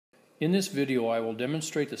In this video, I will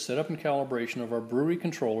demonstrate the setup and calibration of our brewery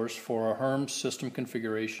controllers for our HERMS system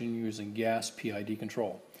configuration using gas PID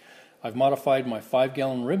control. I've modified my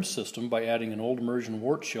 5-gallon rib system by adding an old immersion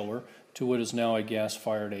wort chiller to what is now a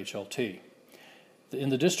gas-fired HLT. In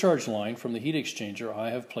the discharge line from the heat exchanger, I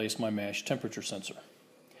have placed my mash temperature sensor.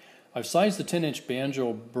 I've sized the 10-inch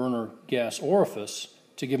banjo burner gas orifice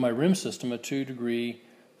to give my rim system a 2-degree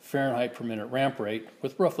Fahrenheit per minute ramp rate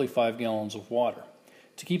with roughly 5 gallons of water.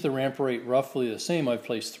 To keep the ramp rate roughly the same, I've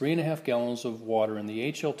placed 3.5 gallons of water in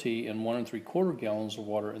the HLT and 1 3/4 gallons of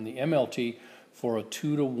water in the MLT for a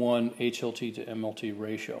 2-to-1 HLT to MLT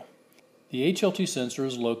ratio. The HLT sensor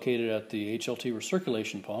is located at the HLT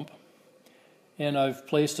recirculation pump, and I've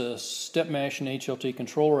placed a step mash and HLT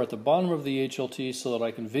controller at the bottom of the HLT so that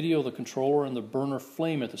I can video the controller and the burner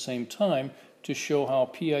flame at the same time to show how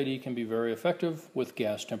PID can be very effective with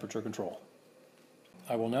gas temperature control.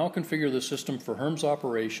 I will now configure the system for HERMS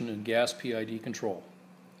operation and gas PID control.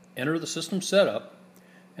 Enter the system setup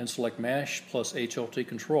and select mash plus HLT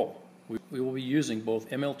control. We will be using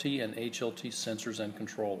both MLT and HLT sensors and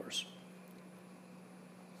controllers.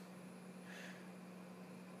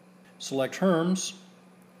 Select HERMS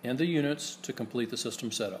and the units to complete the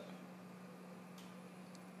system setup.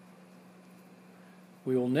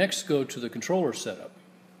 We will next go to the controller setup.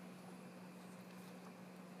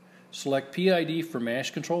 Select PID for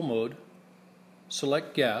mash control mode,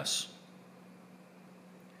 select gas,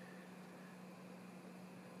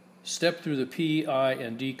 step through the P, I,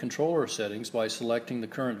 and D controller settings by selecting the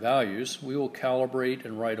current values. We will calibrate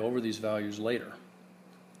and write over these values later.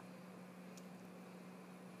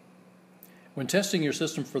 When testing your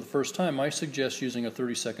system for the first time, I suggest using a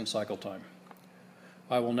 30-second cycle time.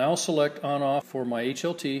 I will now select on-off for my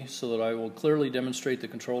HLT so that I will clearly demonstrate the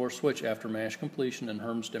controller switch after mash completion and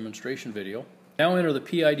HERMS demonstration video. Now enter the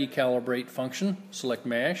PID calibrate function, select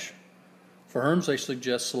mash. For HERMS, I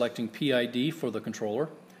suggest selecting PID for the controller.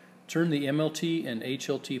 Turn the MLT and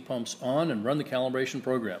HLT pumps on and run the calibration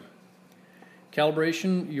program.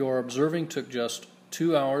 Calibration you're observing took just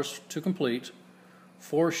 2 hours to complete.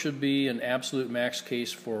 4 should be an absolute max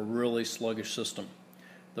case for a really sluggish system.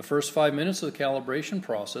 The first 5 minutes of the calibration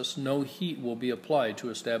process, no heat will be applied to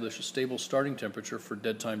establish a stable starting temperature for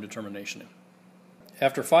dead time determination.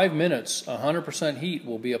 After 5 minutes, 100% heat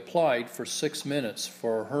will be applied for 6 minutes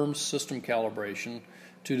for HERMS system calibration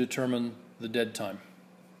to determine the dead time.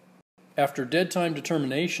 After dead time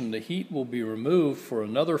determination, the heat will be removed for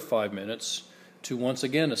another 5 minutes to once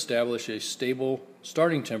again establish a stable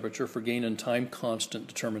starting temperature for gain and time constant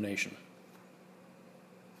determination.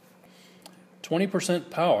 20%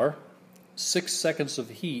 power, 6 seconds of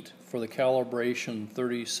heat for the calibration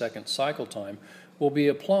 30-second cycle time will be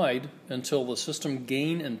applied until the system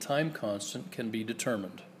gain and time constant can be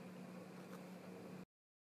determined.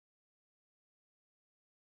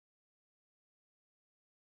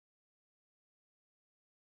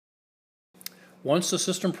 Once the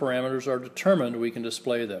system parameters are determined, we can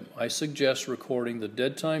display them. I suggest recording the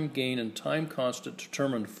dead time, gain, and time constant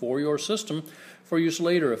determined for your system for use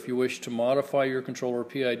later if you wish to modify your controller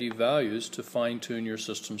PID values to fine-tune your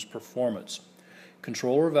system's performance.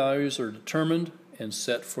 Controller values are determined and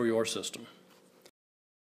set for your system.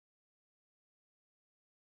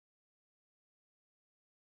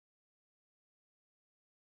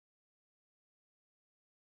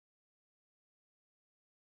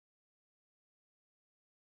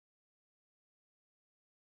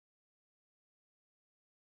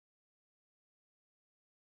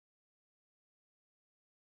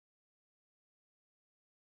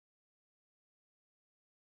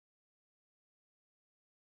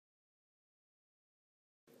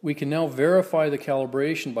 We can now verify the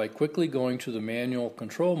calibration by quickly going to the manual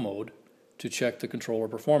control mode to check the controller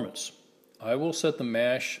performance. I will set the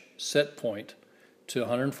mash set point to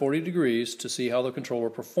 140 degrees to see how the controller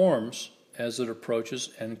performs as it approaches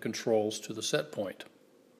and controls to the set point.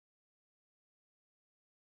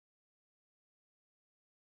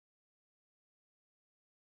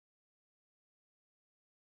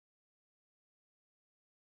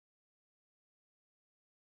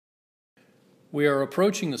 We are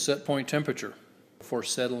approaching the set point temperature before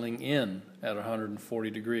settling in at 140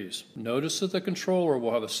 degrees. Notice that the controller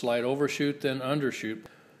will have a slight overshoot then undershoot.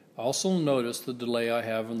 Also notice the delay I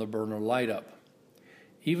have in the burner light up.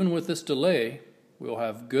 Even with this delay, we will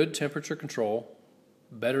have good temperature control,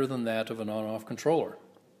 better than that of an on-off controller.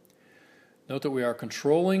 Note that we are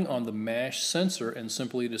controlling on the mash sensor and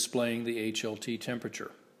simply displaying the HLT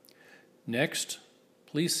temperature. Next,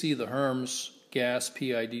 please see the HERMS gas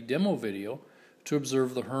PID demo video to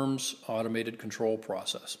observe the HERMS automated control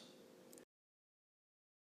process.